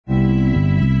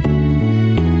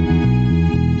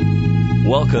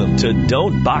Welcome to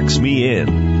Don't Box Me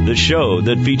In, the show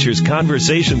that features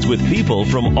conversations with people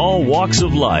from all walks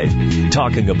of life,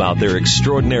 talking about their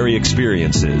extraordinary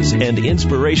experiences and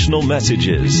inspirational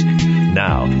messages.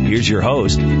 Now, here's your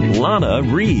host, Lana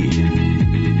Reed.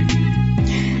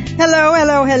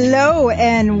 Hello,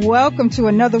 and welcome to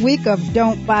another week of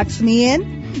Don't Box Me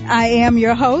In. I am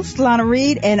your host, Lana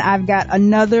Reed, and I've got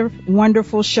another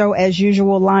wonderful show as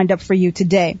usual lined up for you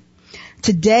today.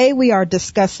 Today we are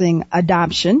discussing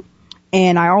adoption,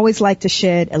 and I always like to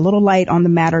shed a little light on the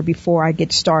matter before I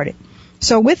get started.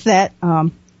 So with that,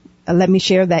 let me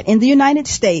share that in the United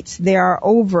States, there are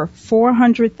over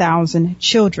 400,000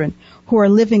 children who are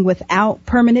living without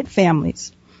permanent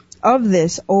families. Of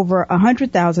this, over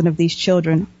 100,000 of these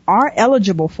children are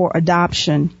eligible for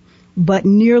adoption, but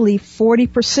nearly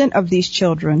 40% of these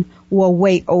children will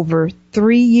wait over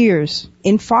 3 years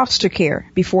in foster care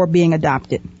before being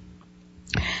adopted.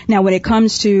 Now, when it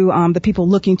comes to the people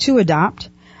looking to adopt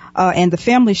and the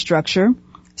family structure,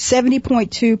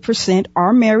 70.2%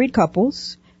 are married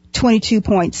couples,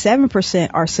 22.7%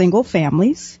 are single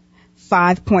families,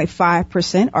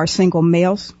 5.5% are single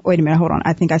males. Wait a minute, hold on.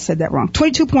 I think I said that wrong.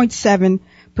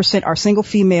 22.7% are single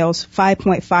females,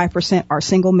 5.5% are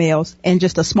single males, and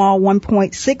just a small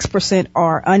 1.6%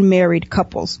 are unmarried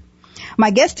couples.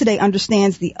 My guest today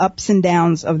understands the ups and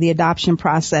downs of the adoption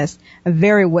process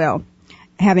very well,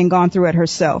 having gone through it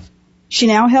herself. She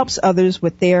now helps others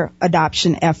with their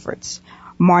adoption efforts.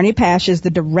 Marnie Pash is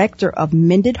the director of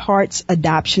Mended Hearts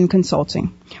Adoption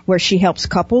Consulting, where she helps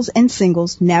couples and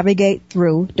singles navigate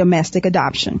through domestic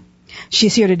adoption.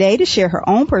 She's here today to share her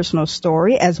own personal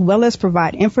story as well as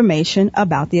provide information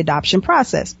about the adoption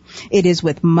process. It is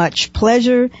with much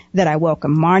pleasure that I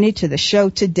welcome Marnie to the show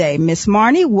today. Miss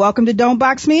Marnie, welcome to Don't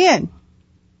Box Me In.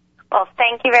 Well,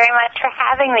 thank you very much for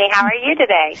having me. How are you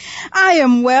today?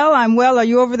 I'm well. Are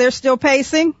you over there still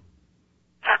pacing?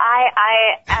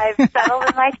 I've settled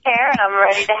in my chair, and I'm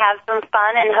ready to have some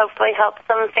fun and hopefully help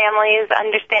some families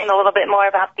understand a little bit more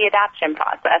about the adoption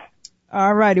process.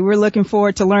 All righty. We're looking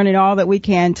forward to learning all that we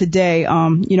can today.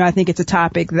 I think it's a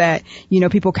topic that,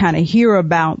 people kind of hear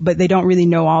about, but they don't really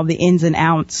know all the ins and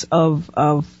outs of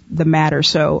the matter.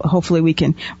 So hopefully we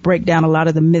can break down a lot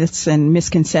of the myths and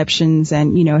misconceptions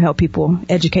and, help people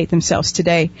educate themselves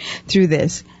today through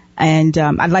this. And,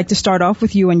 I'd like to start off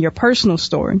with you and your personal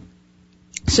story.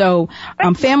 So,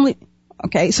 families,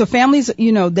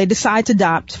 they decide to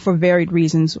adopt for varied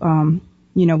reasons.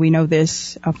 We know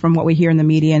this from what we hear in the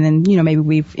media, and then, maybe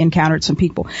we've encountered some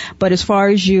people. But as far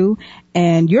as you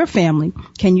and your family,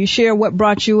 can you share what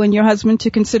brought you and your husband to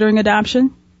considering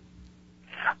adoption?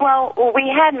 Well, we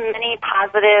had many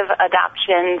positive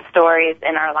adoption stories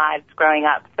in our lives growing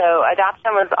up. So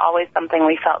adoption was always something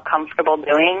we felt comfortable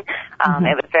doing.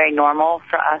 It was very normal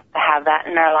for us to have that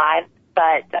in our lives.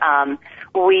 But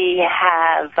we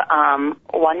have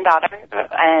one daughter,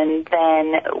 and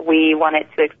then we wanted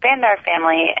to expand our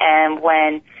family. And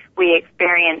when we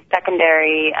experienced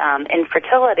secondary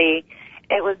infertility,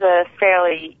 it was a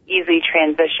fairly easy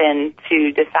transition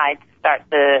to decide to start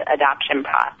the adoption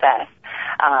process.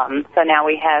 So now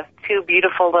we have two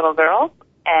beautiful little girls,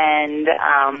 and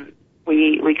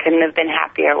we couldn't have been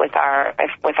happier with our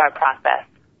process.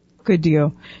 Good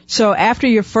deal. So after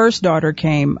your first daughter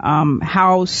came,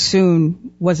 how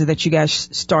soon was it that you guys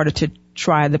started to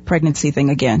try the pregnancy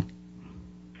thing again?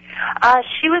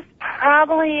 She was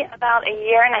probably about a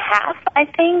year and a half, I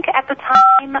think, at the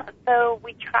time. So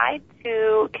we tried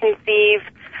to conceive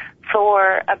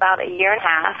for about a year and a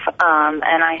half,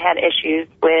 and I had issues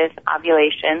with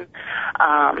ovulation.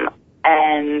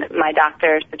 And my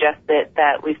doctor suggested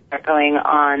that we start going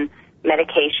on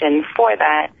medication for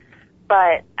that.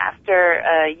 But after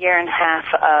a year and a half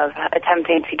of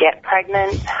attempting to get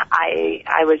pregnant,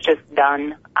 I was just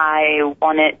done. I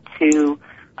wanted to,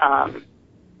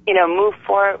 move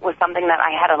forward with something that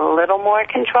I had a little more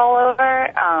control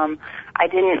over. I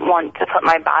didn't want to put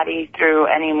my body through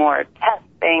any more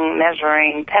testing,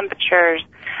 measuring temperatures.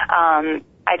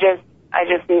 I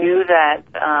just knew that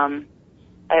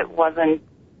it wasn't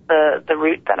the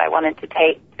route that I wanted to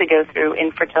take to go through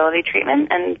infertility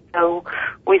treatment, and so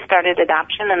we started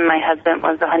adoption, and my husband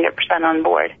was 100% on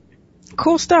board.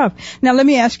 Cool stuff. Now let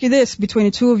me ask you this between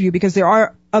the two of you, because there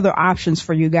are other options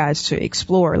for you guys to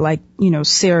explore, like,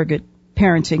 surrogate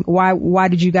parenting. Why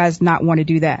did you guys not want to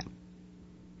do that?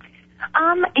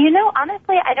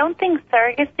 Honestly, I don't think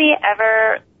surrogacy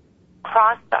ever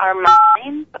crossed our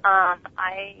minds.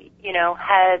 I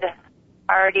had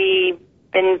already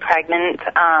been pregnant,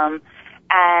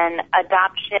 and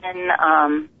adoption,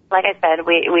 like I said,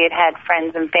 we had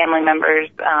friends and family members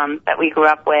that we grew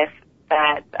up with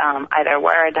that either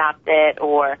were adopted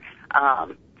or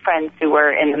friends who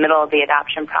were in the middle of the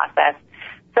adoption process.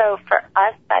 So for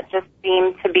us, that just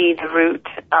seemed to be the route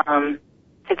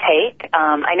to take.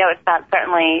 I know it's not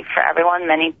certainly for everyone.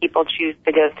 Many people choose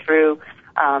to go through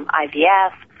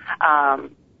IVF,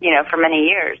 for many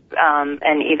years,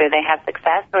 and either they have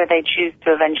success or they choose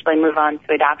to eventually move on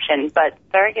to adoption. But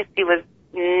surrogacy was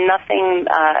nothing,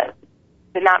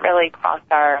 did not really cross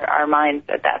our minds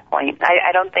at that point.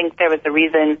 I don't think there was a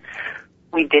reason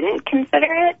we didn't consider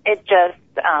it. It just,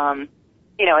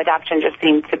 adoption just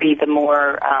seemed to be the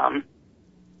more,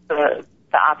 the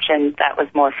option that was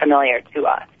more familiar to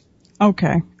us.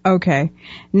 Okay.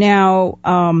 Now,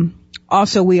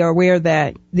 also we are aware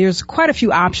that there's quite a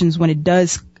few options when it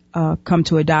does come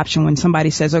to adoption, when somebody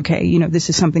says, okay, this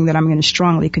is something that I'm going to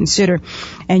strongly consider.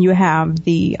 And you have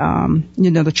the,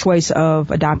 the choice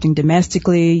of adopting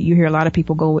domestically. You hear a lot of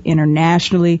people go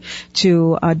internationally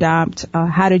to adopt.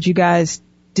 How did you guys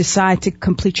decide to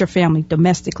complete your family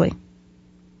domestically?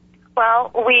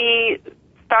 Well, we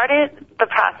started the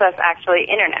process actually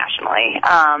internationally.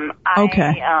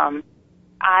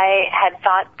 I had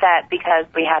thought that because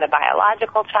we had a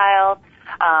biological child,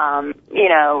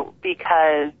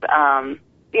 because,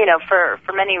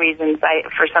 for many reasons, I,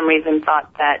 for some reason,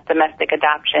 thought that domestic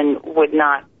adoption would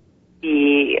not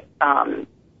be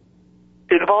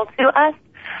suitable to us.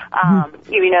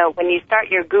 When you start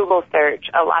your Google search,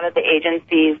 a lot of the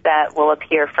agencies that will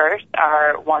appear first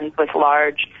are ones with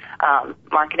large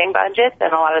marketing budgets,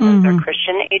 and a lot of those are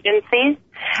Christian agencies.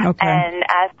 Okay. And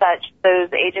as such,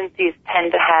 those agencies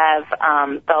tend to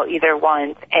have, they'll either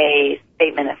want a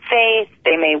statement of faith,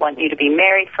 they may want you to be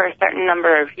married for a certain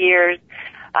number of years,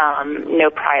 no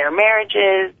prior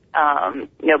marriages,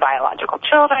 no biological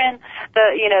children.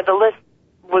 The list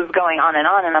was going on,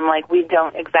 and I'm like, we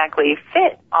don't exactly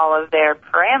fit all of their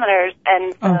parameters,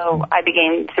 and so I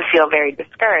began to feel very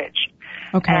discouraged.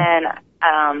 Okay. And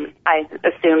I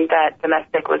assumed that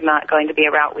domestic was not going to be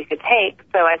a route we could take,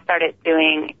 so I started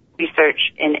doing research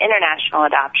in international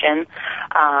adoption.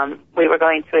 We were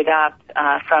going to adopt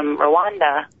from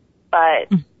Rwanda, but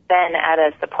then at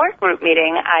a support group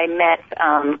meeting, I met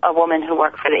a woman who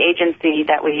worked for the agency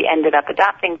that we ended up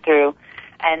adopting through,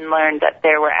 and learned that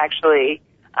there were actually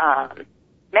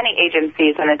many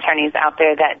agencies and attorneys out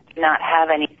there that do not have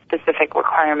any specific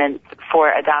requirements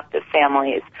for adoptive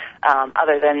families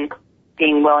other than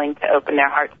being willing to open their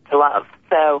hearts to love.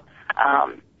 So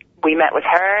we met with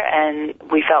her, and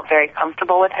we felt very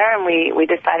comfortable with her, and we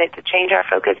decided to change our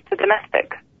focus to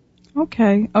domestic.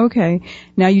 Okay.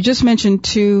 Now, you just mentioned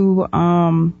two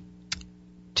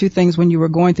things when you were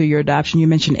going through your adoption. You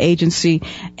mentioned agency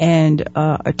and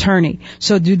attorney.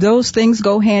 So do those things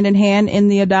go hand in hand in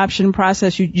the adoption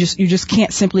process? You just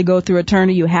can't simply go through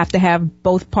attorney. You have to have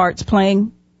both parts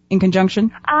playing in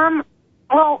conjunction?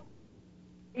 Well,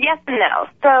 yes and no.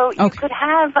 So you could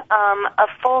have a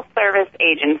full-service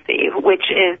agency, which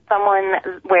is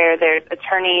someone where there's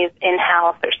attorneys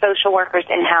in-house, there's social workers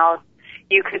in-house.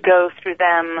 You could go through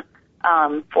them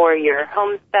for your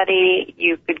home study.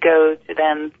 You could go to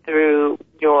them through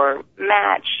your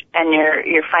match and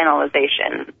your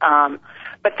finalization.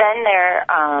 But then there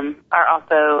are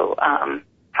also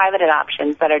private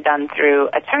adoptions that are done through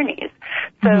attorneys.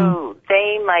 So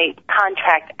they might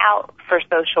contract out for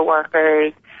social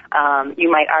workers. You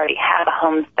might already have a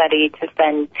home study to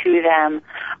send to them.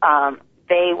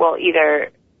 They will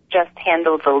either just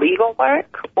handle the legal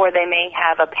work, or they may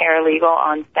have a paralegal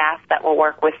on staff that will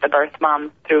work with the birth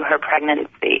mom through her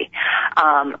pregnancy.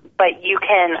 But you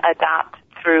can adopt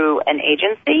through an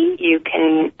agency, you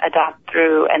can adopt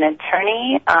through an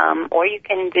attorney, or you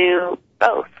can do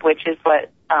both, which is what,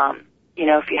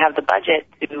 if you have the budget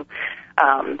to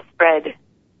spread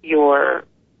your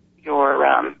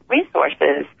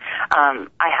resources, I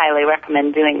highly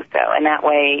recommend doing so. And that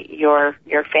way your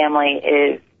family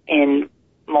is in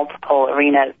multiple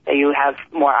arenas, so you have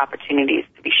more opportunities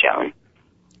to be shown.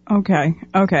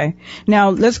 Okay.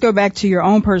 Now, let's go back to your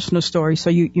own personal story. So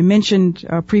you mentioned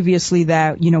previously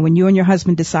that, when you and your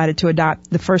husband decided to adopt,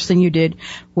 the first thing you did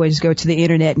was go to the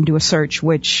internet and do a search,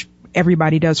 which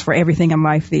everybody does for everything in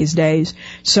life these days.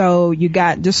 So you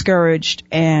got discouraged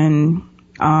and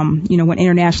went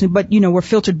internationally, but, we're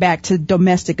filtered back to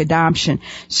domestic adoption.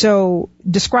 So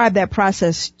describe that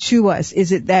process to us.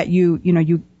 Is it that you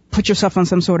put yourself on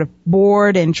some sort of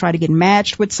board and try to get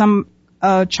matched with some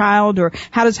child, or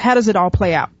how does it all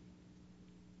play out?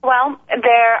 Well,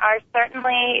 there are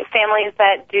certainly families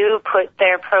that do put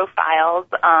their profiles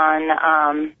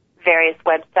on various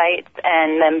websites,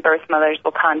 and then birth mothers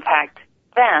will contact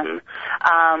them.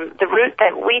 The route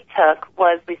that we took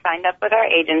was we signed up with our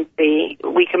agency,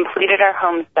 we completed our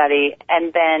home study,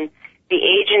 and then the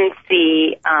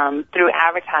agency, through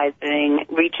advertising,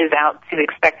 reaches out to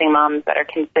expecting moms that are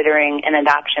considering an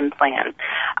adoption plan.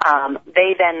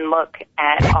 They then look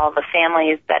at all the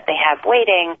families that they have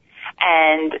waiting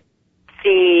and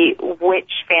see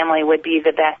which family would be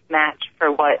the best match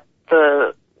for what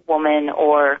the woman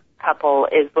or couple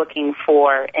is looking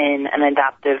for in an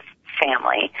adoptive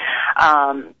family.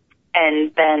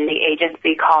 And then the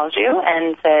agency calls you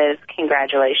and says,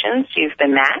 congratulations, you've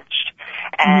been matched.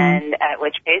 And at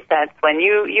which case, that's when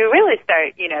you really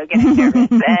start, getting nervous.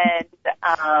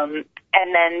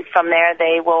 And then from there,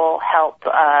 they will help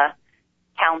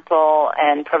counsel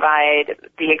and provide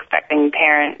the expecting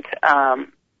parent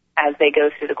as they go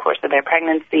through the course of their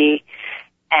pregnancy,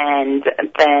 and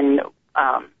then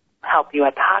help you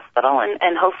at the hospital.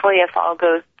 And hopefully, if all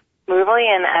goes smoothly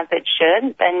and as it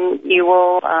should, then you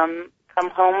will come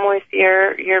home with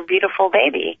your beautiful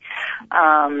baby.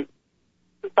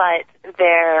 But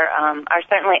there are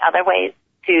certainly other ways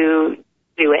to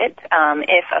do it.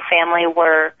 If a family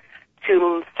were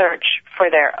to search for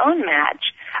their own match,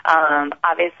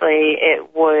 obviously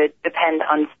it would depend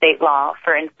on state law.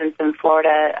 For instance, in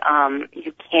Florida,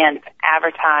 you can't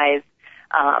advertise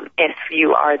if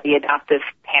you are the adoptive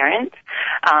parent.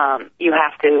 You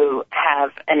have to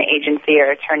have an agency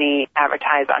or attorney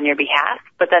advertise on your behalf.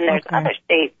 But then there's other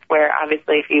states where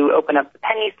obviously if you open up the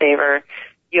Penny Saver,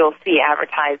 you'll see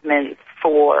advertisements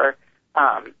for,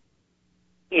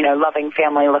 loving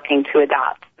family looking to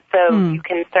adopt. So you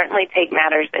can certainly take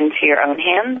matters into your own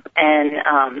hands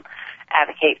and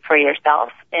advocate for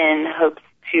yourself in hopes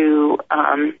to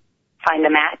find a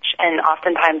match, and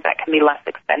oftentimes that can be less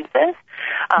expensive.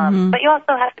 But you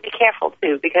also have to be careful,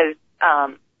 too, because,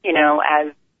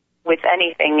 as with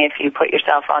anything, if you put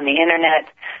yourself on the Internet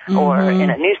or in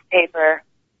a newspaper,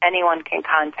 anyone can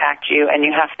contact you, and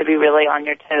you have to be really on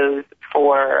your toes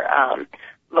for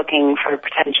looking for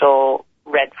potential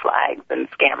red flags and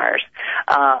scammers,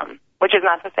 which is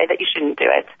not to say that you shouldn't do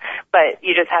it, but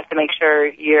you just have to make sure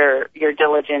you're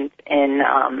diligent in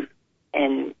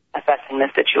assessing the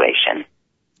situation.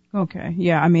 Okay.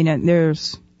 Yeah. I mean,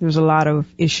 there's a lot of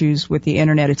issues with the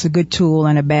Internet. It's a good tool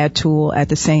and a bad tool at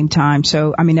the same time.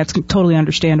 So, I mean, that's totally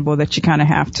understandable that you kind of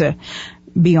have to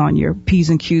be on your P's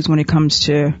and Q's when it comes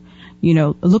to,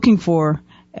 looking for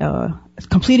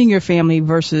completing your family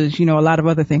versus, a lot of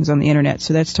other things on the Internet.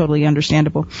 So that's totally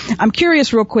understandable. I'm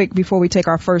curious real quick before we take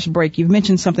our first break. You've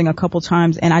mentioned something a couple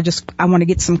times, and I want to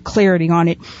get some clarity on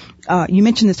it. You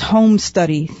mentioned this home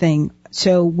study thing.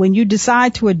 So when you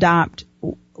decide to adopt,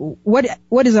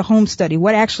 what is a home study?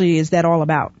 What actually is that all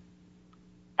about?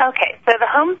 Okay, so the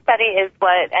home study is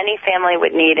what any family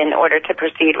would need in order to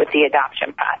proceed with the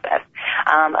adoption process.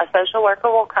 A social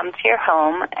worker will come to your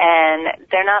home, and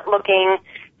they're not looking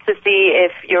to see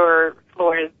if your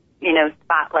floor is,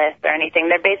 spotless or anything.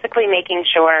 They're basically making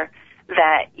sure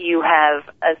that you have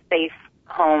a safe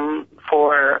home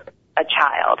for a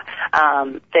child.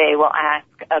 They will ask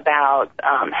about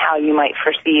how you might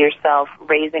foresee yourself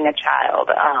raising a child,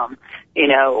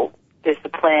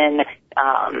 discipline,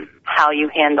 how you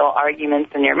handle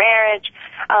arguments in your marriage.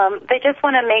 They just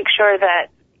want to make sure that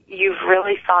you've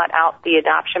really thought out the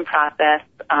adoption process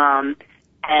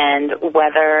and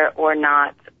whether or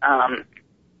not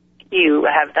you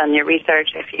have done your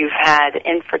research, if you've had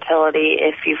infertility,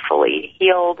 if you've fully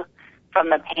healed from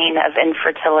the pain of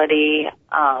infertility,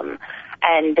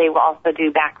 and they will also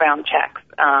do background checks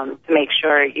to make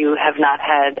sure you have not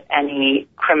had any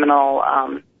criminal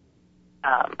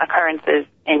occurrences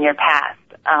in your past.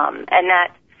 And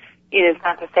that is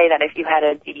not to say that if you had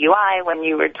a DUI when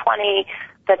you were 20,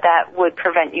 that would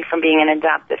prevent you from being an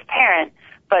adoptive parent,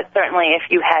 but certainly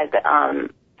if you had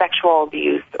sexual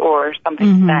abuse or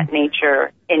something of that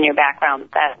nature in your background,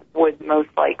 that would most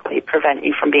likely prevent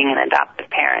you from being an adoptive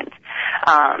parent.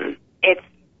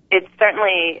 It's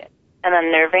certainly an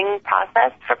unnerving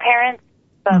process for parents,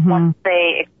 but once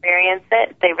they experience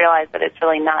it, they realize that it's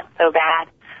really not so bad.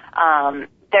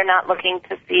 They're not looking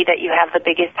to see that you have the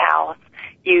biggest house.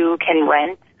 You can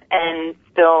rent and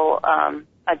still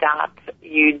adopt.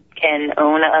 You can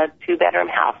own a 2-bedroom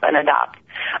house and adopt.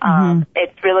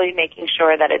 It's really making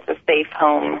sure that it's a safe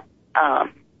home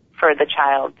for the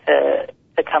child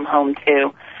to come home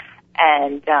to.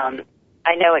 And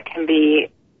I know it can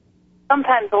be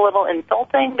sometimes a little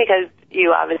insulting because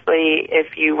you obviously,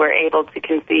 if you were able to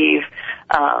conceive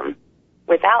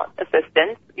without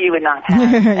assistance, you would not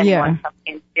have anyone come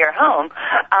into your home.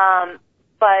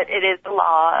 But it is the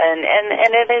law, and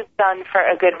it is done for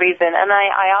a good reason. And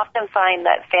I often find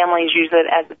that families use it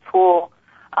as a tool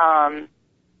to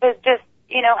just,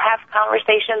 have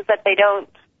conversations that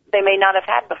they may not have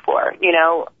had before.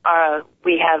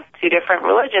 We have two different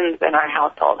religions in our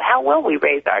household. How will we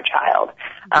raise our child?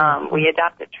 We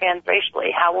adopted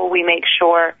transracially. How will we make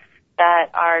sure that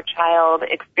our child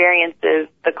experiences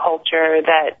the culture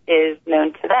that is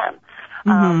known to them?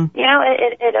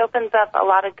 It opens up a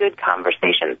lot of good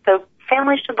conversations. So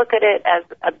families should look at it as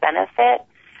a benefit,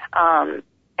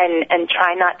 and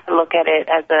try not to look at it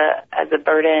as a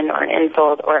burden or an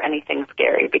insult or anything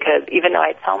scary. Because even though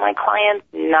I tell my clients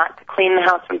not to clean the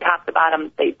house from top to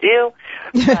bottom, they do.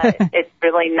 But it's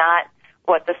really not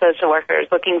what the social worker is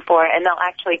looking for, and they'll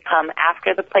actually come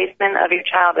after the placement of your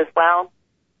child as well.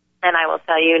 And I will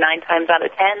tell you, 9 times out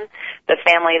of 10, the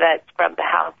family that scrubbed the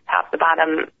house top to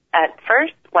bottom at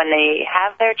first, when they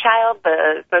have their child,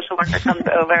 the social worker comes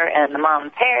over and the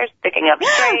mom's hair sticking up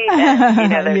straight,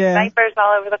 and there's diapers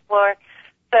all over the floor.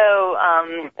 So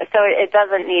it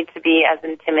doesn't need to be as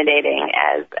intimidating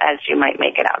as you might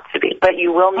make it out to be. But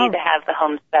you will need to have the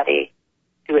home study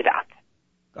to adopt.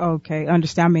 Okay,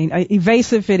 understand. I mean,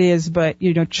 evasive it is, but,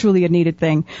 truly a needed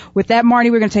thing. With that, Marnie,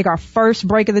 we're going to take our first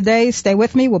break of the day. Stay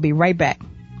with me. We'll be right back.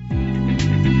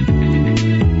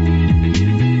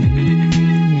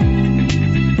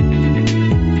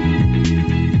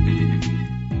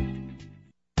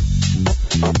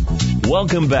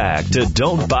 Welcome back to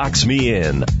Don't Box Me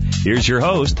In. Here's your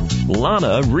host,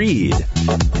 Lana Reed.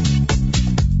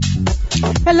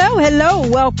 Hello.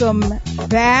 Welcome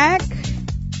back.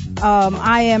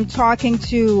 I am talking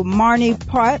to Marnie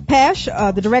Pash,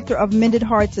 the director of Mended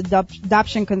Hearts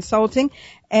Adoption Consulting.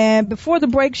 And before the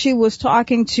break, she was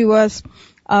talking to us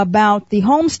about the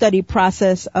home study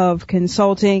process of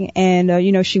consulting. And,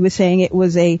 she was saying it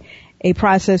was a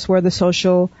process where the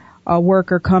social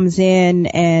worker comes in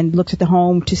and looks at the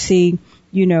home to see,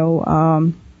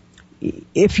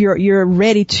 if you're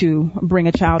ready to bring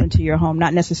a child into your home,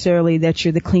 not necessarily that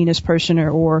you're the cleanest person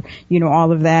or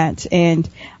all of that. And,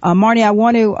 Marnie, I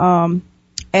want to,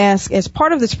 ask, as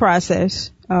part of this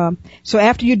process, so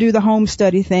after you do the home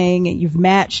study thing and you've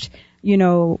matched,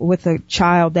 with a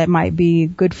child that might be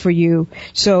good for you.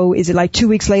 So is it like 2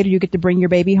 weeks later you get to bring your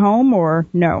baby home, or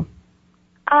no?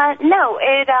 No,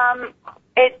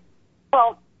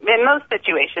 well, in most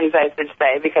situations, I should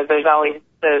say, because there's always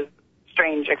those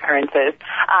strange occurrences,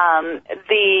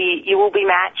 you will be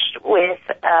matched with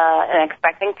an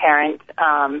expecting parent,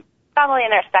 probably in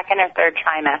their second or third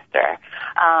trimester.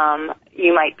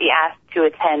 You might be asked to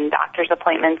attend doctor's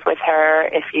appointments with her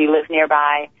if you live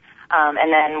nearby,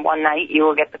 and then one night you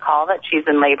will get the call that she's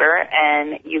in labor,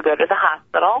 and you go to the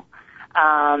hospital.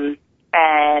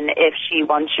 And if she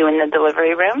wants you in the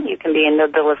delivery room, you can be in the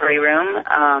delivery room.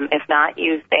 If not,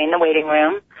 you stay in the waiting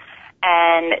room.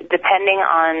 And depending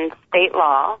on state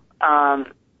law,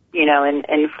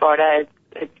 in Florida,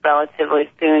 it's relatively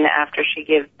soon after she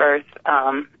gives birth,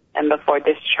 and before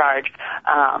discharge,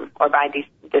 or by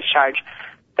discharge,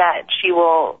 that she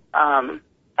will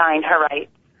sign her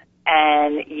rights,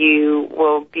 and you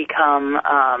will become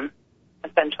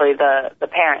essentially the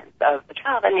parents of the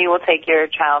child, and you will take your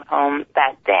child home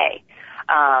that day.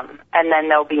 And then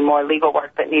there'll be more legal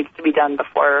work that needs to be done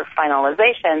before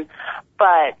finalization.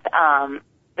 But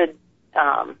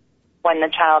when the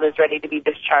child is ready to be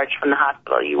discharged from the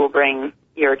hospital, you will bring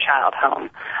your child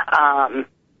home.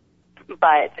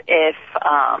 But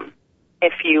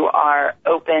if you are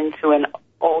open to an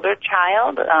older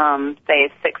child,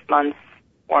 say 6 months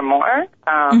or more,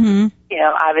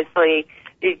 obviously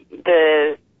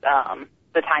the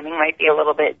timing might be a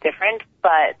little bit different,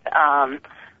 but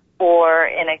or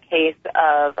in a case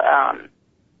of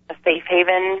a safe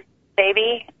haven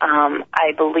baby,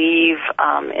 I believe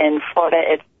in Florida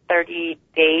it's 30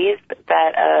 days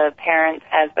that a parent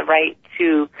has the right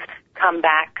to come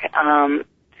back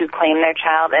to claim their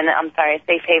child. And I'm sorry, a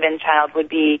safe haven child would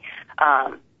be,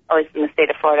 at least in the state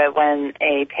of Florida, when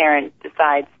a parent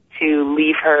decides to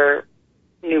leave her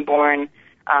newborn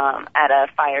at a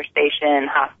fire station,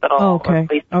 hospital, or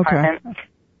police department.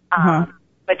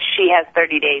 But she has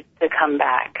 30 days to come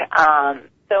back.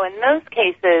 So in those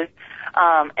cases,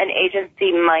 an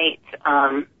agency might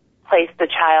place the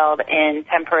child in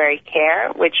temporary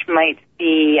care, which might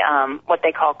be what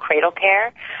they call cradle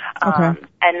care.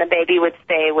 And the baby would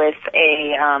stay with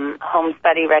a home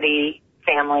study ready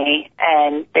family,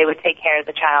 and they would take care of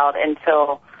the child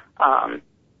until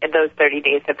those 30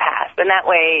 days have passed. And that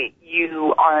way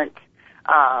you aren't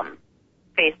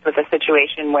faced with a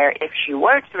situation where if she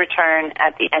were to return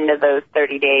at the end of those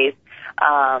 30 days,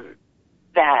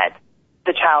 that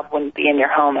the child wouldn't be in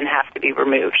your home and have to be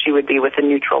removed. She would be with a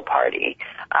neutral party.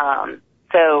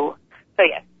 So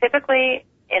yes, typically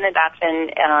in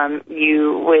adoption,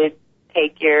 you would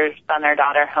take your son or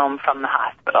daughter home from the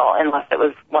hospital unless it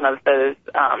was one of those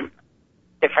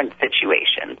different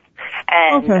situations.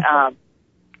 And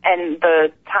and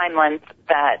the time length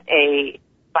that a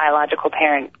biological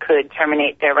parent could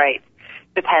terminate their rights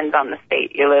depends on the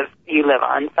state you live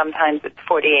on. Sometimes it's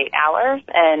 48 hours,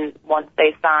 and once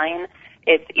they sign,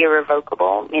 it's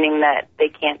irrevocable, meaning that they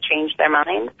can't change their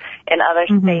mind. In other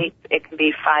states, it can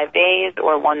be 5 days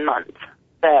or 1 month.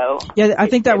 So yeah, I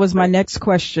think that was my next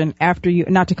question. After you,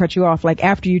 not to cut you off, like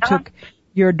after you took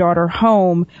your daughter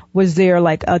home, was there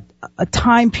like a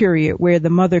time period where the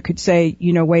mother could say,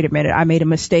 you know, wait a minute, I made a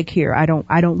mistake here. I don't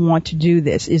want to do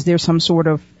this. Is there some sort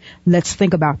of, let's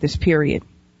think about this period?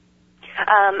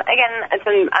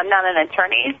 Again, I'm not an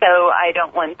attorney, so I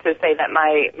don't want to say that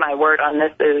my word on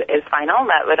this is final.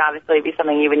 That would obviously be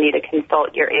something you would need to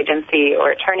consult your agency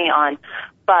or attorney on.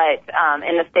 But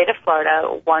in the state of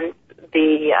Florida, once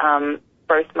the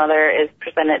birth mother is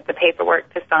presented the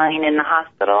paperwork to sign in the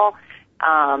hospital,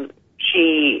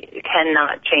 she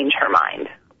cannot change her mind,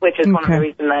 which is one of the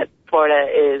reasons that Florida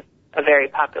is a very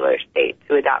popular state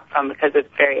to adopt from, because it's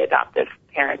very adoptive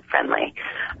parent friendly.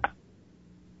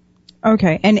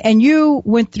 Okay, and you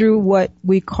went through what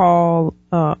we call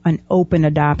an open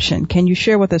adoption. Can you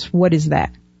share with us what is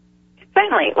that?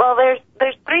 Certainly. Well,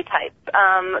 there's three types.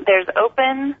 There's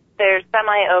open, there's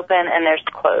semi-open, and there's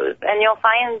closed. And you'll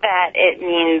find that it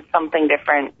means something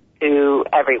different to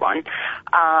everyone.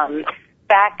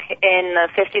 Back in the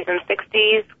 50s and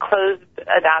 60s, closed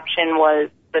adoption was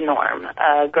the norm.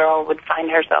 A girl would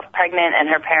find herself pregnant, and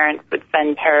her parents would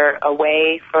send her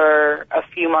away for a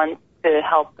few months to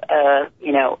help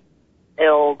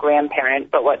ill grandparent,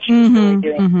 but what she was really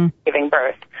doing giving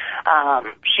birth.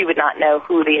 She would not know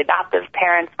who the adoptive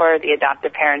parents were. The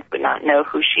adoptive parents would not know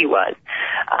who she was.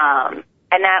 And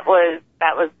that was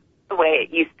the way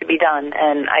it used to be done,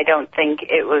 and I don't think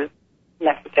it was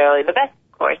necessarily the best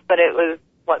course, but it was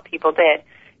what people did.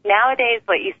 Nowadays,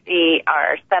 what you see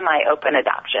are semi-open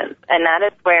adoptions, and that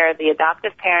is where the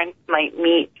adoptive parents might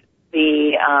meet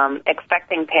the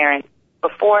expecting parents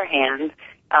beforehand.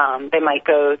 They might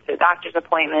go to doctor's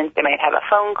appointments, they might have a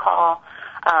phone call,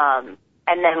 and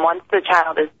then once the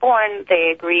child is born,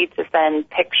 they agree to send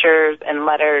pictures and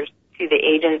letters to the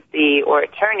agency or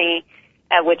attorney,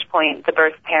 at which point the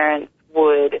birth parents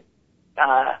would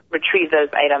retrieve those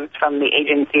items from the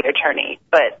agency attorney,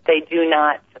 but they do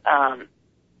not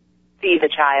see the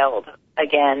child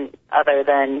again other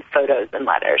than photos and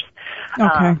letters.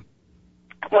 Okay.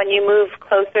 When you move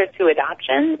closer to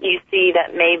adoption, you see that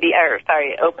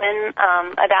open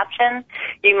adoption,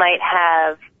 you might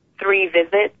have 3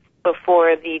 visits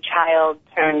before the child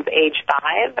turns age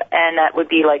 5, and that would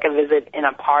be like a visit in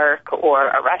a park or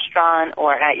a restaurant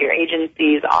or at your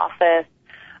agency's office,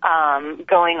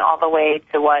 going all the way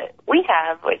to what we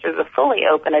have, which is a fully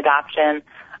open adoption,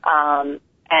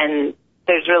 and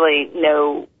there's really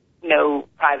no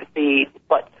privacy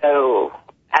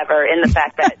whatsoever in the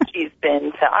fact that she's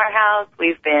been to our house,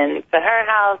 we've been to her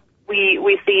house,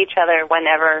 we see each other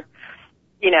whenever,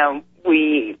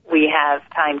 we have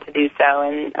time to do so,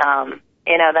 and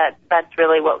that's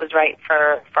really what was right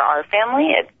for our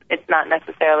family. It's not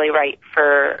necessarily right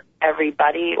for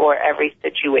everybody or every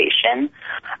situation,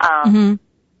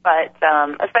 but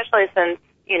especially since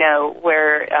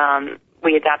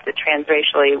we adopted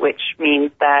transracially, which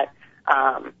means that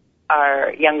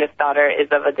our youngest daughter is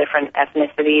of a different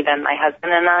ethnicity than my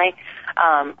husband and I.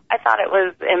 I thought it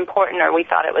was important, or we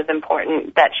thought it was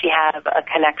important, that she have a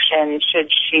connection should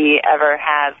she ever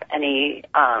have any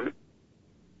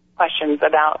questions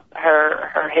about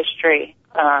her history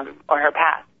or her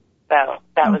past. So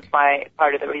that was why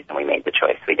part of the reason we made the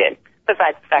choice we did,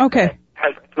 besides the fact that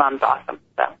her mom's awesome.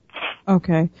 So.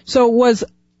 Okay. So was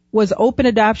open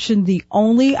adoption the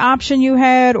only option you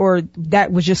had, or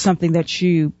that was just something that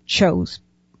you chose?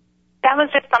 That was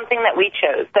just something that we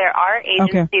chose. There are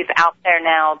agencies out there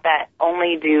now that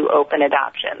only do open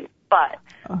adoptions, but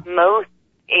most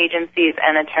agencies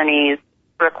and attorneys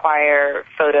require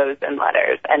photos and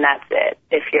letters, and that's it.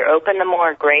 If you're open to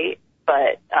more, great,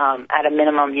 but at a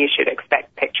minimum, you should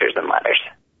expect pictures and letters.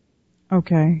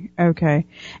 Okay.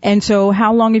 And so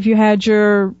how long have you had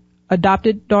your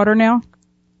adopted daughter now?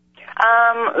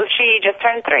 She just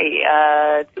turned 3,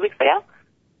 2 weeks ago.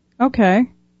 Okay.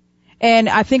 And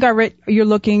I think I read you're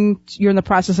in the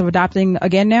process of adopting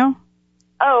again now?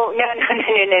 Oh, no.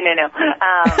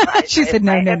 She said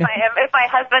no. If my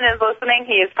husband is listening,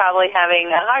 he is probably having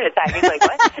a heart attack. He's like,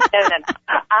 what? No.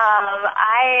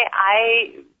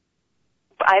 I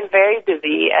I'm very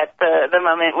busy at the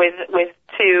moment with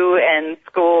two and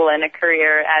school and a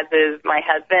career, as is my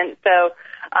husband. So,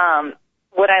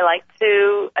 would I like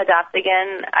to adopt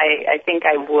again? I think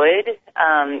I would.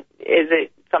 Is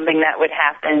it something that would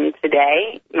happen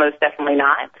today? Most definitely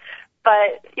not.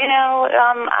 But,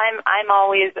 I'm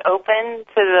always open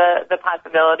to the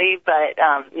possibility, but,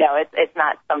 no, it's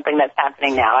not something that's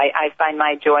happening now. I find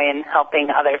my joy in helping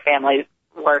other families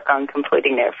work on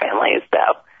completing their families, so.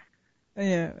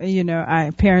 Yeah,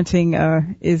 parenting,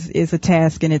 is a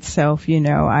task in itself,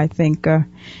 I think, a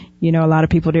lot of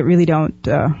people that really don't,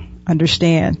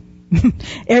 understand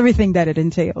everything that it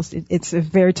entails. It's a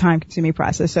very time-consuming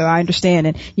process, so I understand.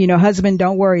 And, husband,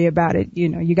 don't worry about it.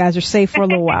 You guys are safe for a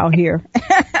little while here.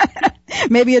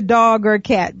 Maybe a dog or a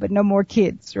cat, but no more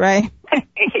kids, right?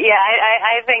 Yeah,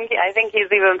 I think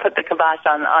he's even put the kibosh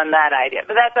on that idea,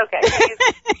 but that's okay.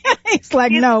 He's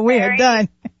like, no, we are done.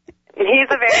 He's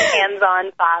a very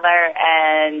hands-on father,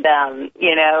 and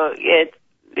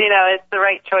it's the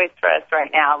right choice for us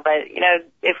right now. But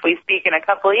if we speak in a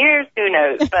couple of years, who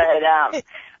knows? But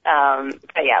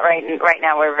yeah, right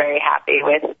now we're very happy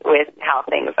with how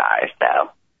things are. So.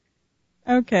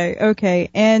 Okay.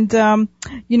 And,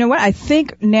 you know what? I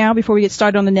think now, before we get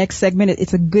started on the next segment,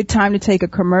 it's a good time to take a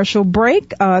commercial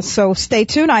break. So stay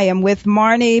tuned. I am with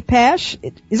Marnie Pash.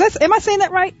 Am I saying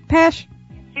that right, Pash?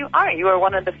 You are. You are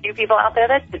one of the few people out there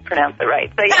that did pronounce it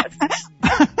right. So yes.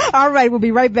 All right. We'll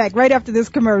be right back right after this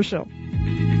commercial.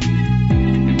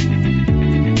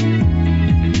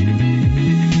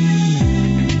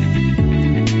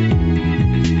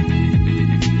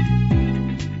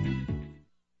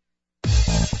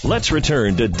 Let's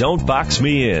return to Don't Box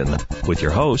Me In with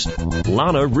your host,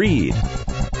 Lana Reed.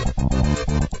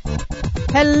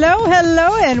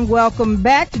 Hello, and welcome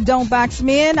back to Don't Box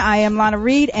Me In. I am Lana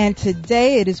Reed, and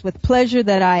today it is with pleasure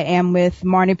that I am with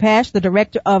Marnie Pash, the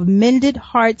director of Mended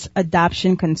Hearts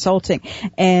Adoption Consulting.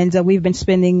 And we've been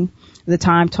spending the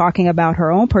time talking about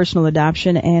her own personal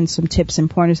adoption and some tips and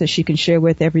pointers that she can share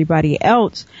with everybody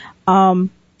else.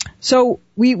 So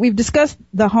we've discussed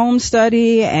the home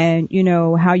study and,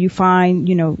 how you find,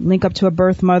 link up to a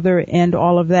birth mother and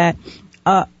all of that.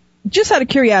 Just out of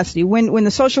curiosity, when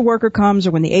the social worker comes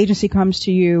or when the agency comes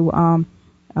to you, and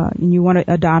you want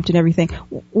to adopt and everything,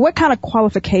 what kind of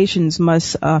qualifications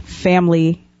must a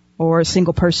family or a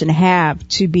single person have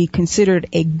to be considered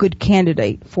a good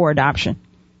candidate for adoption?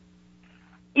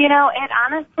 It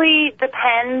honestly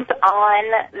depends on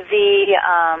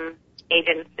the,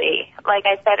 agency. Like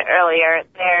I said earlier,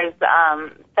 there's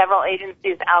several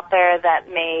agencies out there that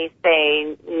may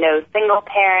say no single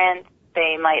parents.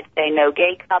 They might say no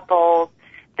gay couples.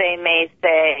 They may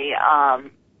say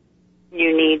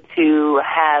you need to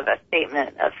have a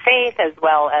statement of faith as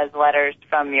well as letters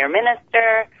from your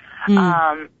minister.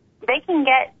 They can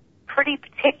get pretty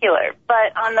particular.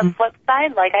 But on the flip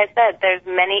side, like I said, there's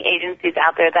many agencies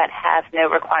out there that have no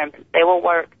requirements. They will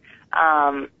work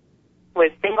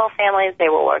with single families, they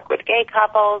will work with gay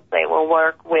couples, they will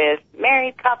work with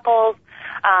married couples,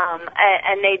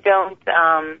 and they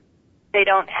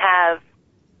don't have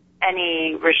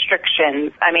any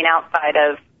restrictions, outside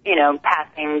of,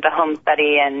 passing the home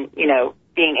study and,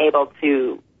 being able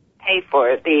to pay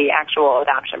for the actual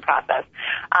adoption process.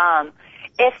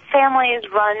 If families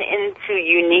run into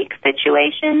unique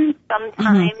situations,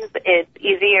 sometimes it's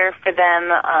easier for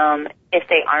them, if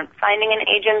they aren't finding an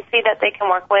agency that they can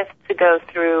work with, to go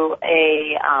through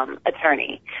a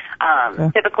attorney.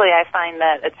 Typically, I find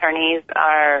that attorneys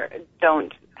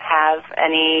don't have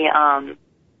any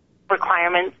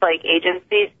requirements like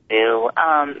agencies do.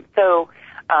 So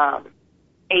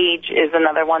age is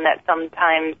another one that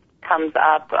sometimes comes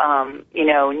up.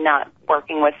 Not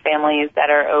working with families that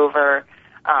are over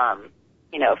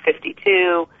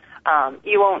 52.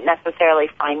 You won't necessarily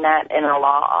find that in a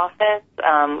law office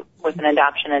with an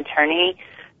adoption attorney.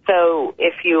 So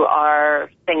if you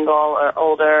are single or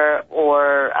older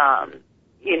or,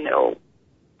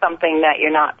 something that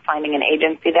you're not finding an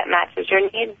agency that matches your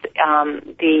needs,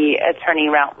 the attorney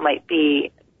route might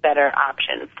be a better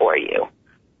option for you.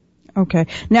 Okay.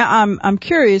 Now, I'm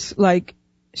curious,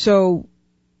 so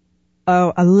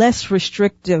a less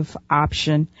restrictive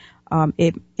option,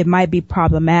 it might be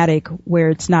problematic where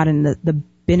it's not in the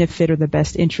benefit or the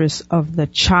best interest of the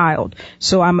child.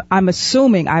 So I'm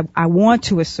assuming, I want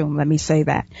to assume, let me say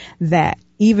that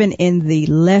even in the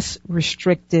less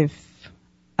restrictive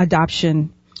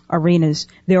adoption arenas,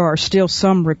 there are still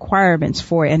some requirements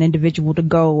for an individual to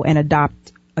go and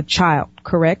adopt a child,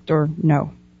 correct or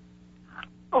no?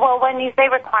 Well, when you say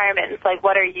requirements,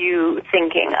 what are you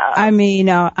thinking of?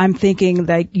 I'm thinking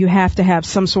that you have to have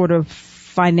some sort of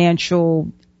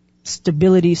financial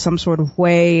stability some sort of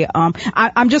way.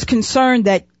 I'm just concerned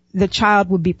that the child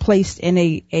would be placed in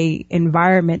a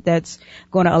environment that's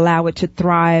going to allow it to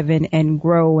thrive and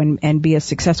grow and be a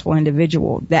successful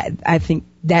individual. That, I think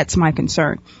that's my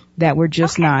concern, that we're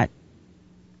just not.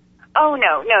 Oh,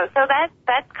 no. So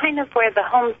that's kind of where the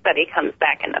home study comes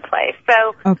back into play.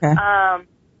 So, okay.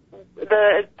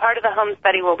 The part of the home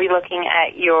study will be looking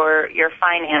at your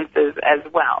finances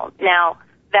as well. Now,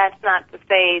 that's not to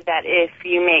say that if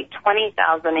you make $20,000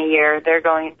 a year, they're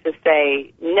going to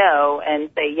say no and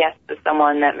say yes to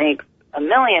someone that makes $1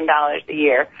 million a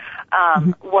year.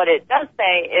 What it does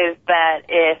say is that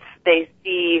if they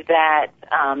see that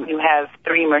you have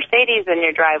 3 Mercedes in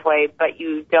your driveway, but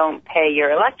you don't pay your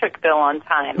electric bill on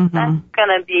time, that's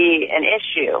going to be an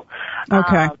issue.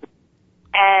 Okay.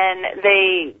 And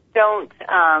they don't,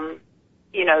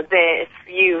 if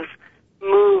you've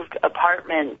moved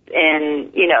apartments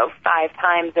in, 5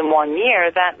 times in 1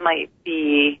 year, that might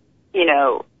be,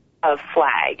 a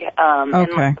flag.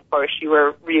 Unless, of course, you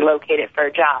were relocated for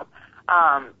a job.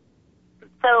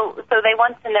 So they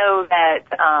want to know that,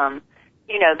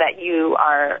 that you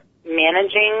are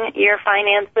managing your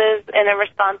finances in a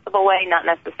responsible way, not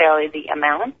necessarily the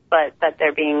amount, but that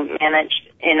they're being managed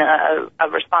in a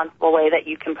responsible way that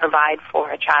you can provide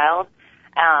for a child.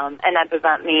 And that does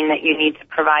not mean that you need to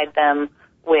provide them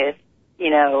with,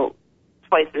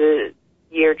 twice a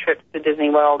year trips to Disney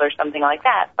World or something like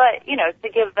that. But, to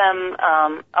give them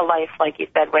a life, like you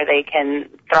said, where they can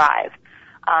thrive.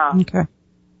 Okay.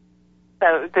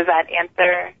 So does that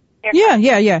answer your question?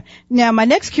 Yeah. Now, my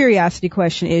next curiosity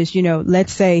question is,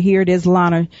 let's say here it is,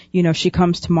 Lana, she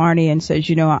comes to Marnie and says,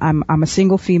 I'm a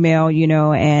single female,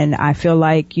 and I feel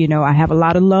like, I have a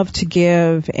lot of love to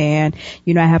give and,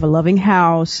 I have a loving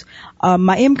house.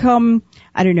 My income,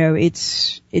 I don't know,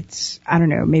 it's, I don't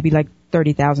know, maybe like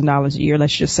 $30,000 a year.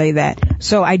 Let's just say that.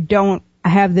 So I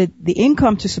have the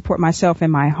income to support myself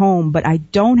and my home, but I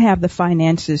don't have the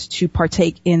finances to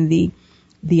partake in the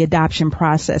adoption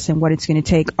process and what it's going to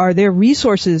take. Are there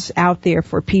resources out there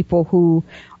for people who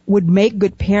would make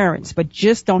good parents but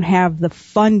just don't have the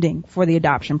funding for the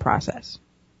adoption process?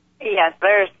 Yes,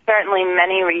 there's certainly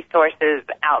many resources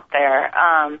out there.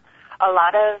 A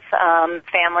lot of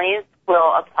families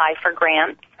will apply for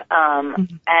grants,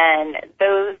 and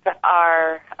those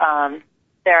are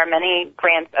there are many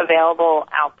grants available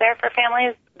out there for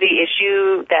families. The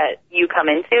issue that you come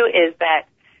into is that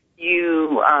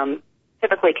you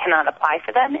typically cannot apply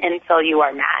for them until you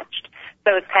are matched.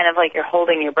 So it's kind of like you're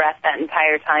holding your breath that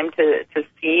entire time to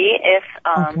see if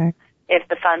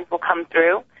the funds will come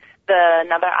through.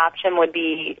 Another option would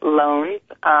be loans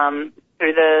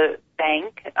through the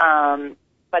bank,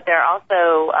 but there are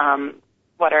also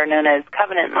what are known as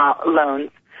covenant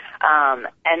loans,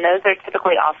 and those are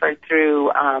typically offered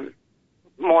through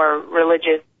more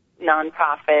religious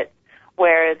nonprofits,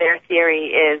 where their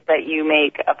theory is that you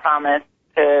make a promise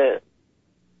to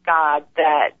God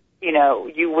that,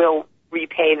 you will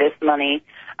repay this money,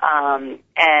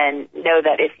 and know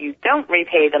that if you don't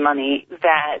repay the money,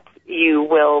 that you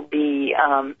will be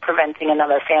preventing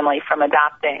another family from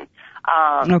adopting.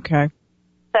 Okay.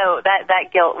 So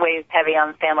that guilt weighs heavy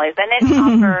on families, and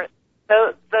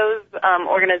those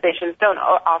organizations don't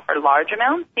offer large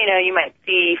amounts. You might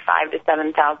see $5,000 to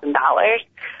 $7,000,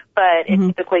 but it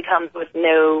typically comes with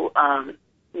no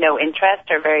interest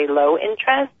or very low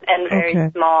interest and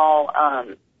very small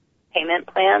payment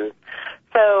plans.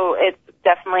 So it's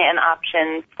definitely an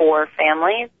option for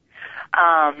families.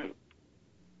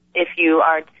 If you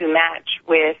are to match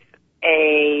with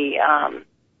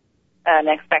an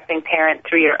expecting parent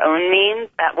through your own means,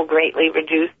 that will greatly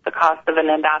reduce the cost of an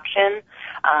adoption.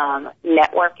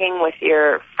 Networking with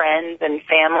your friends and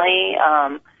family,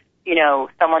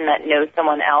 someone that knows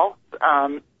someone else,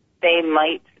 they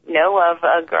might know of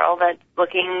a girl that's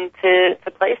looking to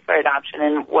place for adoption,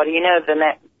 and what do you know,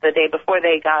 the day before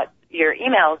they got your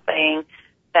email saying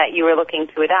that you were looking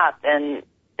to adopt, and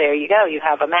there you go, you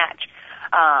have a match.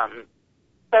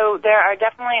 So there are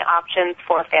definitely options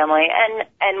for family,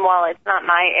 and while it's not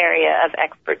my area of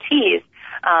expertise,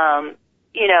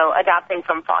 adopting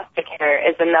from foster care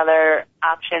is another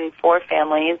option for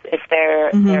families if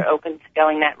they're open to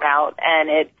going that route, and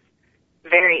it's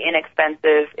very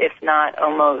inexpensive, if not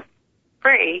almost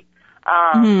free,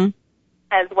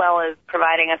 as well as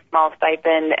providing a small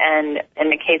stipend. And in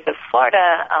the case of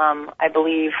Florida, I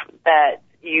believe that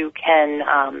you can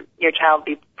your child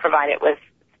be provided with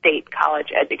state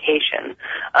college education.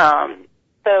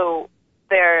 So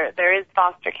there is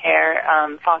foster care,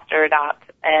 foster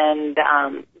adopt, and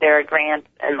there are grants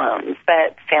and loans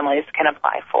that families can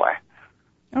apply for.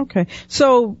 Okay.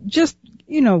 So just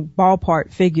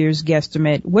ballpark figures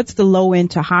guesstimate, what's the low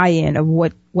end to high end of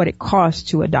what it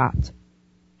costs to adopt?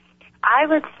 I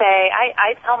would say,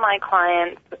 I tell my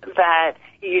clients that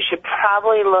you should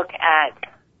probably look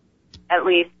at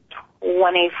least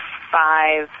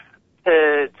 25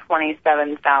 to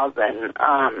 27,000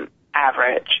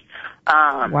 average.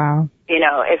 Wow.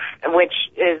 Which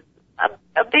is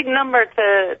a big number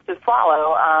to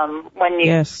swallow when you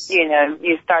yes.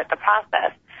 You start the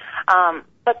process.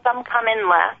 But some come in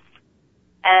less,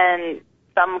 and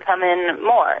some come in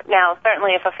more. Now,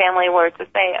 certainly, if a family were to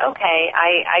say, "Okay,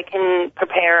 I can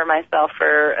prepare myself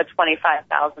for a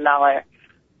 $25,000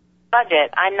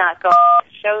 budget," I'm not going to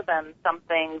show them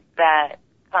something that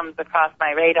comes across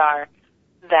my radar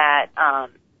that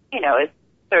is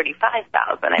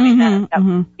 $35,000. I mean, that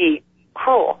would be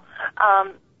cruel.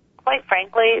 Quite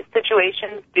frankly,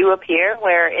 situations do appear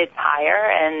where it's higher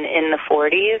and in the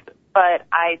 40s, but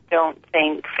I don't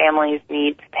think families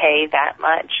need to pay that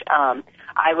much.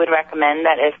 I would recommend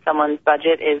that if someone's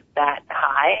budget is that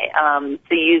high,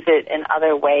 to use it in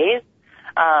other ways,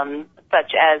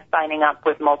 such as signing up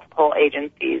with multiple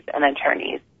agencies and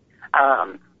attorneys.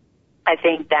 I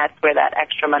think that's where that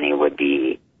extra money would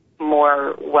be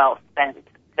more well spent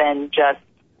than just,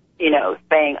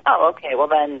 saying, "Oh, okay, well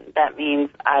then that means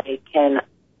I can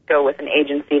go with an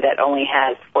agency that only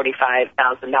has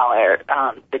 $45,000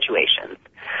 situations."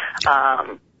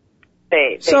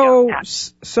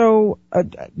 So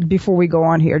before we go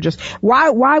on here, just why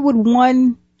would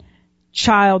one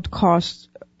child cost,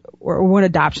 or one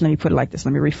adoption? Let me put it like this.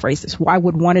 Let me rephrase this. Why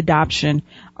would one adoption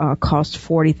cost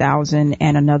 $40,000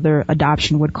 and another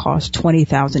adoption would cost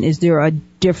 $20,000? Is there a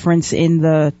difference in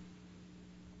the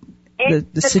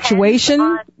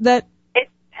situation that?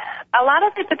 A lot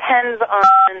of it depends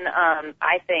on,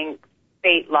 I think,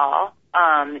 state law.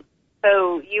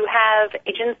 So you have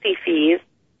agency fees,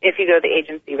 if you go the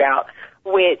agency route,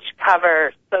 which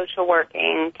cover social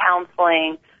working,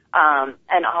 counseling,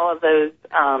 and all of those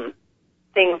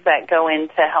things that go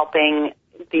into helping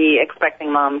the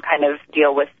expecting mom kind of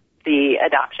deal with the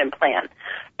adoption plan.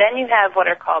 Then you have what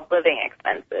are called living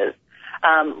expenses.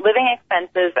 Living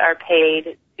expenses are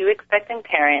paid to expecting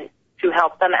parents to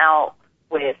help them out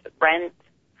with rent,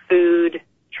 food,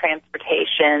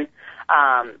 transportation,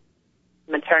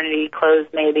 maternity clothes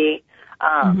maybe.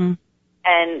 And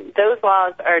those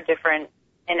laws are different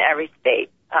in every state.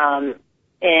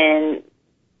 In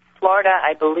Florida,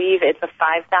 I believe it's a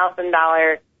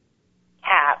 $5,000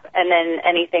 cap, and then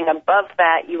anything above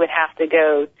that you would have to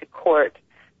go to court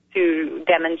to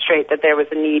demonstrate that there was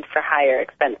a need for higher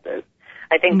expenses.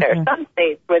 I think there are some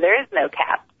states where there is no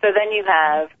cap. So then you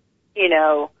have,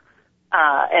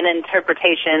 an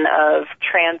interpretation of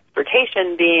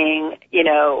transportation being,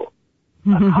 a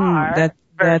car.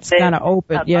 That's kind of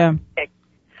open, yeah.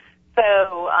 So,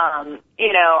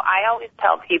 I always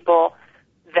tell people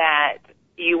that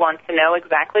you want to know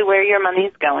exactly where your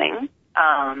money's going,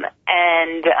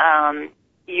 and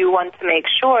you want to make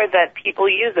sure that people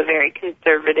use a very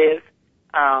conservative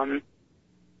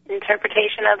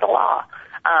interpretation of the law.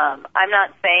 I'm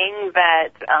not saying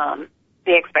that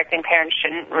the expecting parents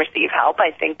shouldn't receive help.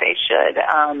 I think they should.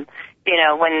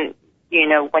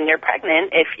 When you're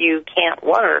pregnant, if you can't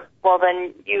work, well,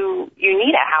 then you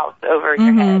need a house over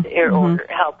your head or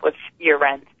help with your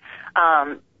rent.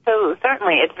 So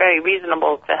certainly it's very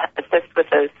reasonable to assist with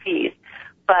those fees.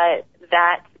 But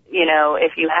that,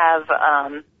 if you have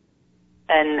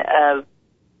a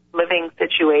living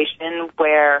situation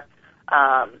where,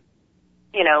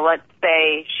 let's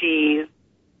say she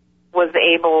was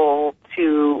able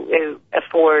to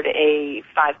afford a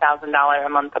 $5,000 a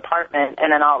month apartment,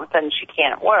 and then all of a sudden she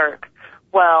can't work,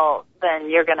 well, then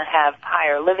you're going to have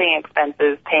higher living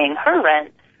expenses paying her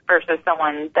rent versus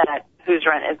someone whose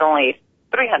rent is only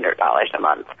 $300 a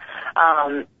month.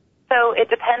 So it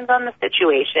depends on the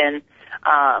situation,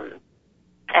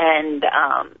 and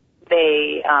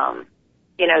they,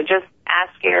 just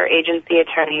ask your agency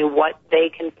attorney what they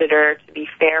consider to be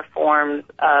fair forms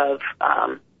of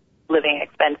living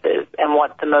expenses and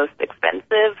what the most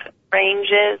expensive range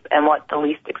is and what the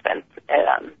least expense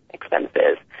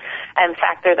is, and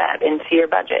factor that into your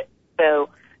budget. So,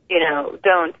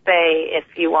 don't say if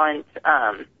you want,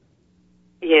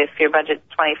 if your budget's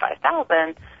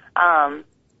 $25,000,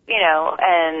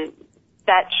 and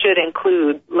that should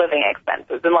include living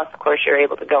expenses, unless of course you're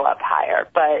able to go up higher.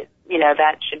 But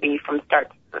that should be from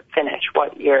start to finish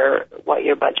what your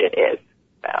budget is.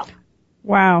 So.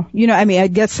 Wow. I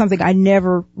guess something I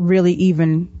never really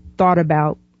even thought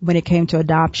about when it came to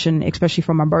adoption, especially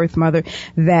from my birth mother,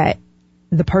 that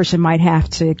the person might have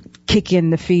to kick in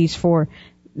the fees for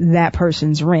that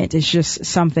person's rent. It's just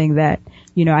something that,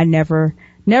 I never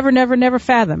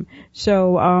fathom.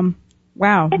 So,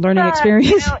 wow, learning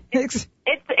experience. It's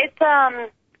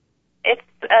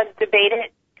a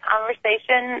debated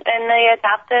conversation in the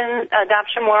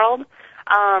adoption world,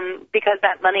 because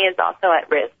that money is also at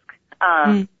risk.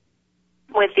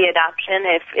 With the adoption,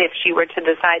 if she were to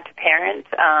decide to parent,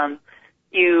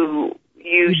 you'd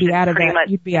be out of that.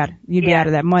 You'd be out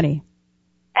of that money.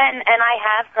 And I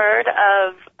have heard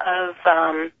of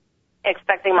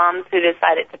expecting moms who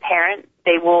decided to parent.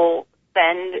 They will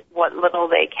send what little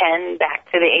they can back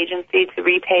to the agency to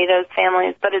repay those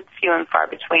families, but it's few and far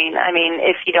between. I mean,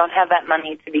 if you don't have that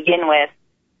money to begin with,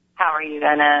 how are you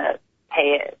gonna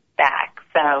pay it back?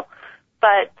 So,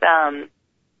 but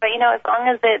as long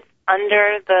as it's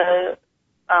under the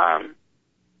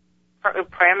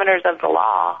parameters of the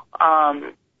law,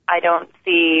 I don't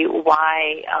see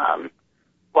why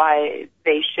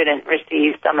they shouldn't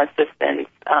receive some assistance.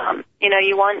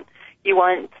 You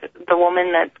want the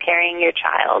woman that's carrying your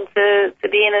child to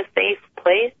be in a safe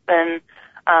place and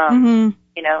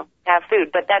have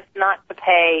food, but that's not to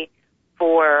pay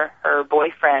for her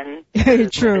boyfriend.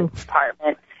 True.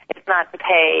 Apartment. It's not to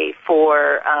pay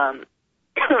for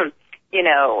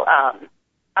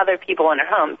other people in her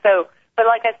home. So, but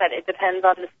like I said, it depends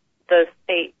on the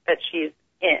state that she's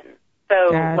in.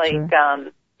 So,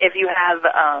 gotcha. If you have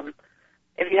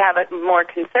a more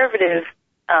conservative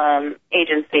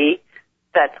agency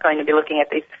that's going to be looking at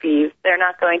these fees, they're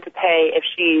not going to pay if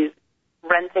she's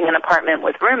renting an apartment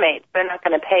with roommates. They're not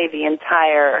going to pay the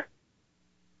entire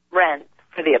rent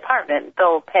for the apartment.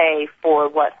 They'll pay for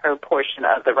what her portion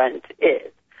of the rent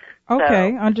is.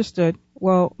 Okay, understood.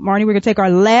 Well, Marnie, we're going to take our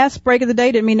last break of the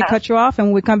day. Didn't mean to cut you off. And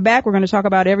when we come back, we're going to talk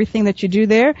about everything that you do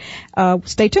there.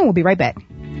 Stay tuned. We'll be right back.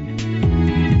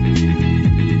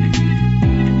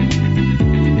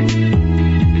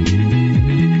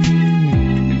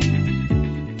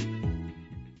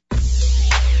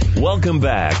 Welcome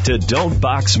back to Don't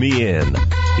Box Me In.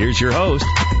 Here's your host,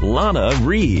 Lana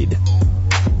Reed.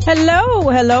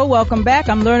 Hello. Welcome back.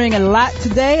 I'm learning a lot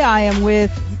today. I am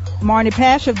with Marnie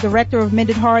Pash, Director of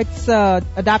Mended Hearts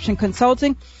Adoption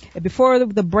Consulting. Before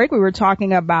the break, we were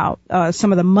talking about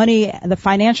some of the money, the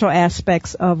financial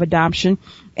aspects of adoption.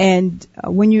 And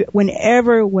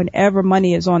whenever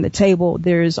money is on the table,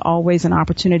 there is always an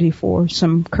opportunity for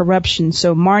some corruption.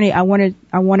 So, Marnie, I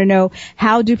want to know,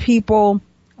 how do people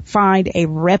find a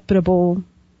reputable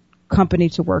company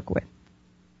to work with?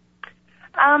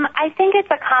 I think it's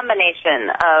a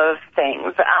combination of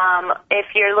things. If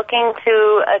you're looking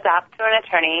to adopt through an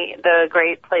attorney, the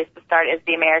great place to start is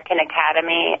the American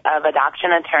Academy of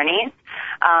Adoption Attorneys.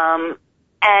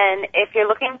 And if you're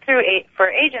looking for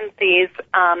agencies,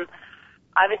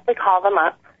 obviously call them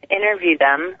up, interview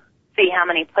them, see how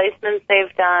many placements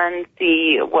they've done,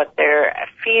 see what their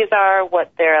fees are,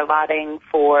 what they're allotting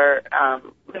for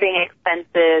living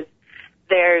expenses.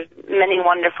 There's many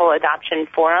wonderful adoption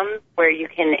forums where you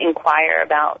can inquire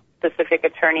about specific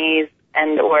attorneys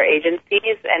and or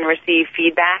agencies and receive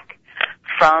feedback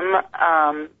from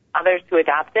others who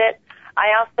adopt it.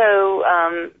 I also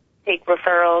take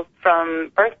referrals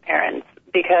from birth parents,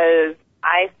 because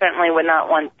I certainly would not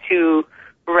want to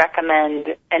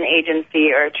recommend an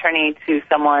agency or attorney to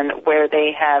someone where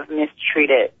they have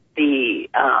mistreated the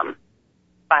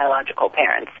biological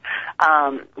parents.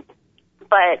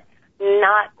 But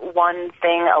not one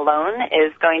thing alone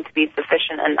is going to be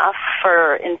sufficient enough.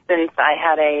 For instance, I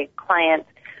had a client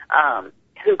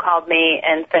who called me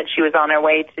and said she was on her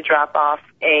way to drop off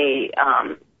a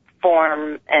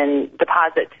form and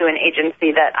deposit to an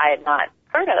agency that I had not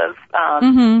heard of.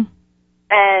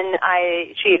 And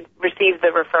she had received the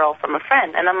referral from a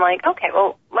friend. And I'm like, okay,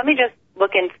 well, let me just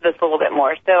look into this a little bit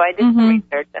more. So I did some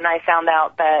research, and I found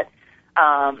out that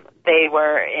they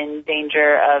were in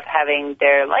danger of having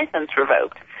their license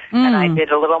revoked. And I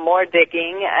did a little more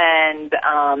digging and,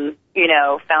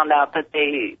 found out that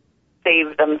they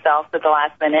saved themselves at the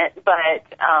last minute. But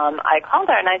I called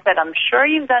her and I said, I'm sure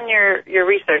you've done your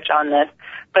research on this,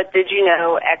 but did you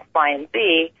know X, Y, and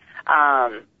Z?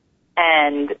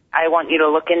 And I want you to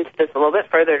look into this a little bit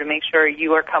further to make sure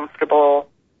you are comfortable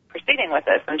proceeding with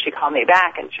this. And she called me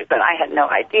back and she said, I had no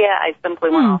idea. I simply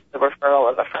went off the referral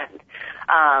of a friend.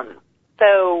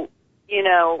 So,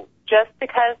 just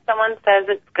because someone says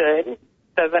it's good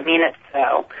doesn't mean it's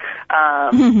so.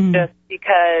 Just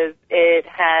because it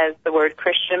has the word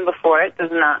Christian before it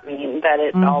does not mean that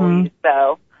it's always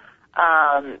so.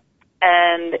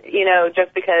 And,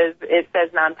 just because it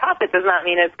says nonprofit does not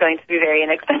mean it's going to be very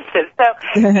inexpensive. So,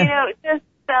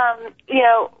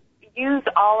 use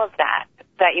all of that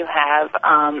you have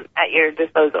at your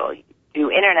disposal. do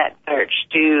internet search,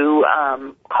 do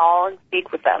call and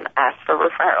speak with them, ask for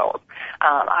referrals.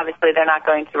 Obviously, they're not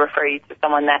going to refer you to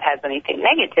someone that has anything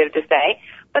negative to say,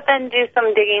 but then do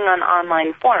some digging on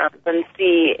online forums and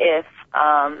see if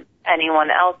anyone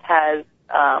else has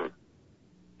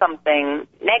something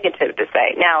negative to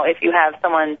say. Now, if you have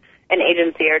someone, an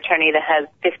agency or attorney that has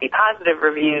 50 positive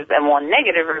reviews and 1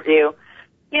 negative review,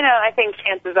 you know, I think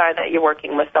chances are that you're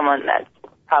working with someone that's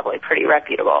probably pretty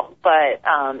reputable. But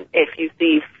if you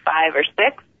see 5 or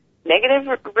 6 negative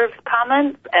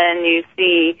comments and you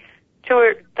see 2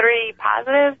 or 3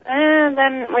 positive,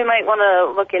 then we might want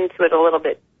to look into it a little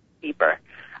bit deeper.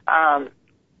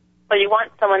 But you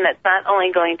want someone that's not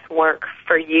only going to work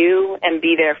for you and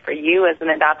be there for you as an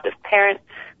adoptive parent,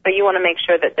 but you want to make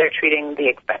sure that they're treating the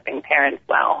expecting parents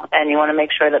well. And you want to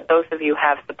make sure that both of you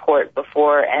have support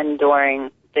before and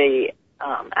during the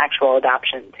actual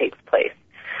adoption takes place.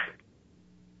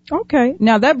 Okay.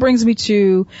 Now that brings me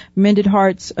to Mended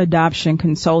Hearts Adoption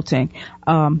Consulting.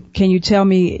 Can you tell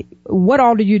me what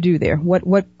all do you do there?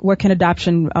 What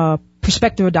can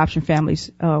prospective adoption families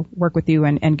work with you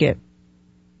and get?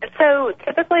 So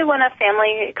typically when a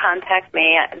family contacts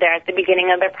me, they're at the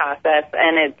beginning of their process,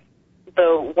 and it's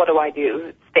the what do I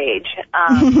do stage.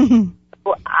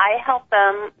 I help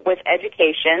them with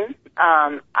education.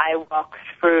 I walk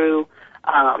through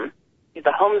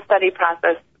the home study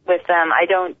process with them. I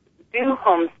don't do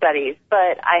home studies,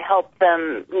 but I help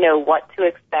them know what to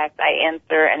expect. I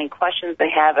answer any questions they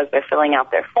have as they're filling out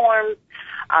their forms.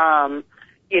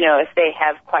 If they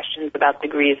have questions about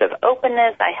degrees of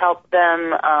openness, I help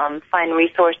them find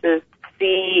resources to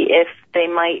see if they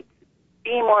might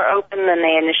be more open than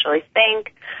they initially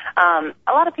think.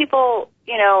 A lot of people,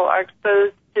 are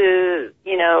exposed to,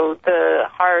 the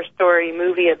horror story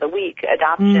movie of the week,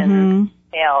 adoption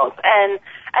tales, and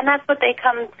that's what they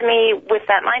come to me with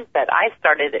that mindset. I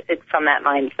started it from that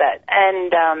mindset,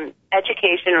 and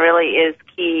education really is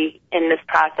key in this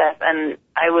process, and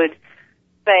I would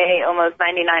say almost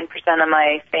 99% of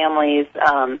my families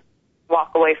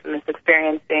walk away from this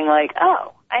experience being like,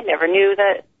 oh, I never knew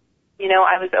that,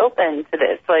 I was open to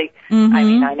this. Like, I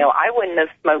mean, I know I wouldn't have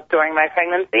smoked during my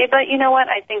pregnancy, but you know what?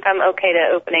 I think I'm okay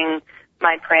to opening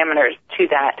my parameters to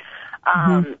that.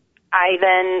 I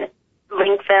then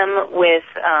link them with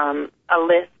a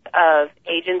list of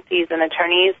agencies and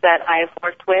attorneys that I've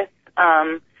worked with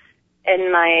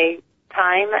in my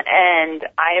time, and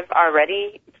I've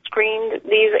already screened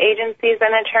these agencies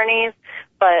and attorneys,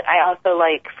 but I also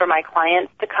like for my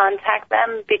clients to contact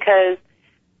them, because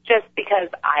just because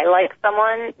I like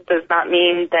someone does not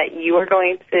mean that you are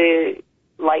going to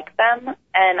like them,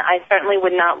 and I certainly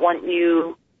would not want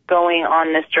you going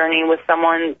on this journey with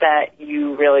someone that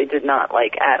you really did not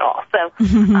like at all. So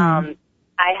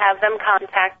I have them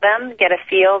contact them, get a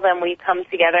feel, then we come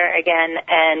together again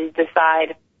and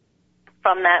decide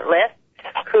from that list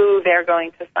who they're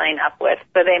going to sign up with.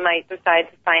 So they might decide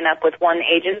to sign up with one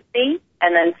agency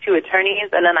and then 2 attorneys,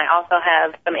 and then I also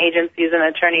have some agencies and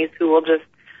attorneys who will just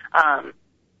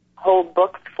hold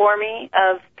books for me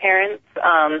of parents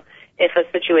if a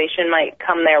situation might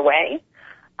come their way.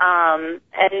 And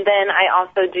then I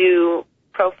also do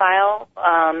profile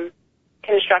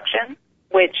construction,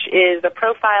 which is a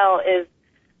profile is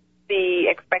the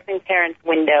expecting parent's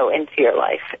window into your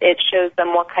life. It shows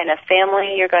them what kind of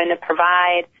family you're going to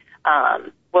provide.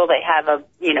 Will they have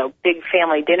big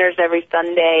family dinners every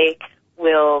Sunday?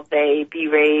 Will they be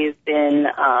raised in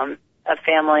a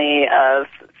family of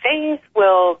faith?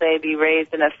 Will they be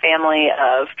raised in a family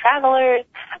of travelers?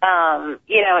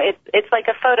 It's like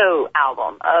a photo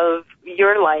album of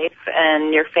your life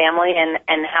and your family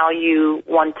and how you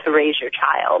want to raise your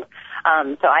child.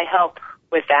 So I help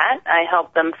with that. I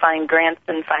help them find grants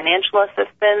and financial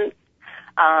assistance.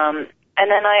 And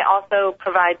then I also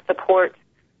provide support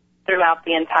throughout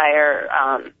the entire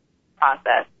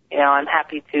process. I'm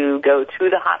happy to go to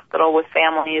the hospital with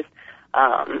families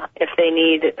if they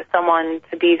need someone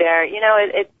to be there.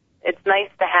 It's nice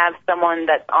to have someone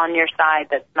that's on your side,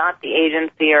 that's not the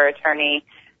agency or attorney,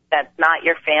 that's not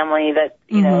your family, that's,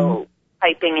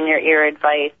 piping in your ear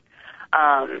advice.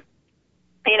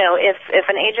 If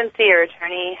an agency or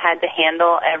attorney had to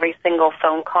handle every single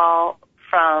phone call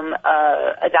from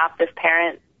a adoptive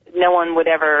parent, no one would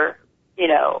ever,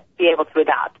 be able to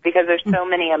adopt, because there's so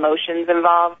many emotions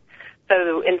involved.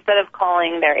 So instead of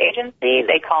calling their agency,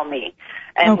 they call me.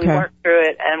 And we work through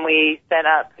it, and we set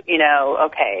up,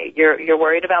 okay, you're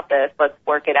worried about this, let's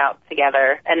work it out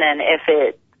together. And then if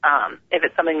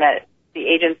it's something that the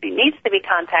agency needs to be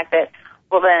contacted,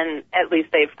 well, then at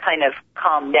least they've kind of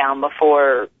calmed down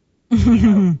before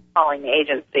calling the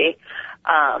agency.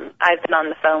 I've been on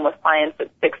the phone with clients at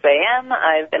 6 a.m.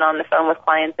 I've been on the phone with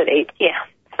clients at 8 p.m.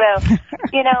 So,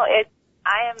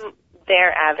 I am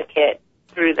their advocate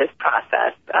through this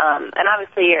process. And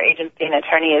obviously your agency and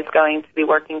attorney is going to be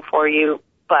working for you,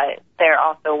 but they're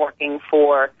also working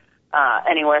for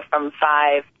anywhere from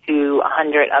 5 to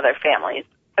 100 other families.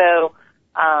 So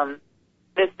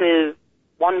this is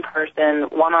one person,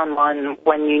 one-on-one,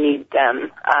 when you need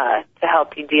them to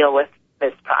help you deal with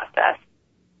this process.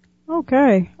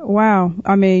 Okay. Wow.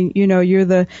 I mean, you're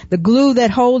the glue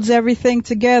that holds everything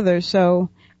together. So,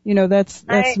 that's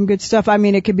some good stuff. I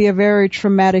mean, it could be a very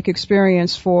traumatic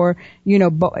experience for,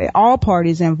 all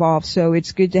parties involved. So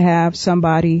it's good to have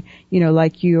somebody,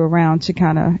 like you around to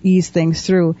kind of ease things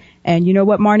through. And you know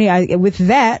what, Marnie, with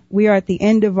that, we are at the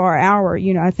end of our hour.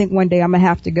 I think one day I'm going to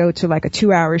have to go to like a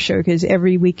 2-hour show because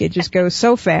every week it just goes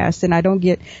so fast and I don't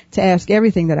get to ask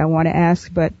everything that I want to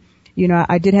ask. But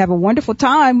I did have a wonderful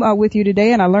time with you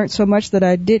today, and I learned so much that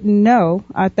I didn't know.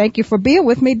 Thank you for being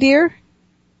with me, dear.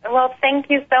 Well, thank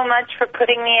you so much for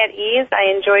putting me at ease.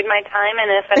 I enjoyed my time, and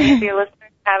if any of your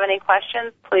listeners have any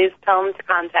questions, please tell them to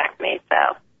contact me.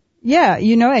 So. Yeah,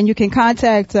 and you can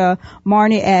contact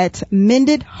Marnie at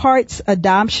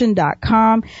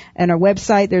mendedheartsadoption.com, and our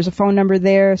website, there's a phone number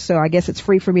there, so I guess it's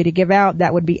free for me to give out.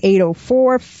 That would be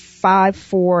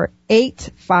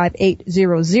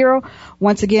 804-548-5800.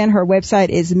 Once again, her website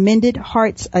is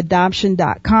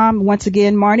mendedheartsadoption.com. Once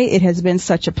again, Marnie, it has been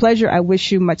such a pleasure. I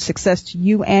wish you much success to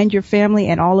you and your family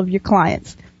and all of your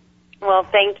clients. Well,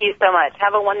 thank you so much.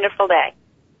 Have a wonderful day.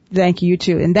 Thank you,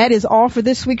 too. And that is all for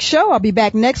this week's show. I'll be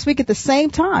back next week at the same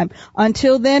time.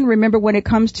 Until then, remember, when it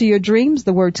comes to your dreams,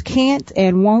 the words can't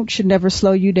and won't should never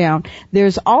slow you down.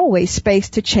 There's always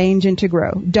space to change and to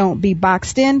grow. Don't be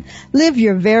boxed in. Live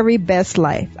your very best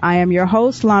life. I am your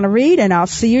host, Lana Reed, and I'll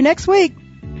see you next week.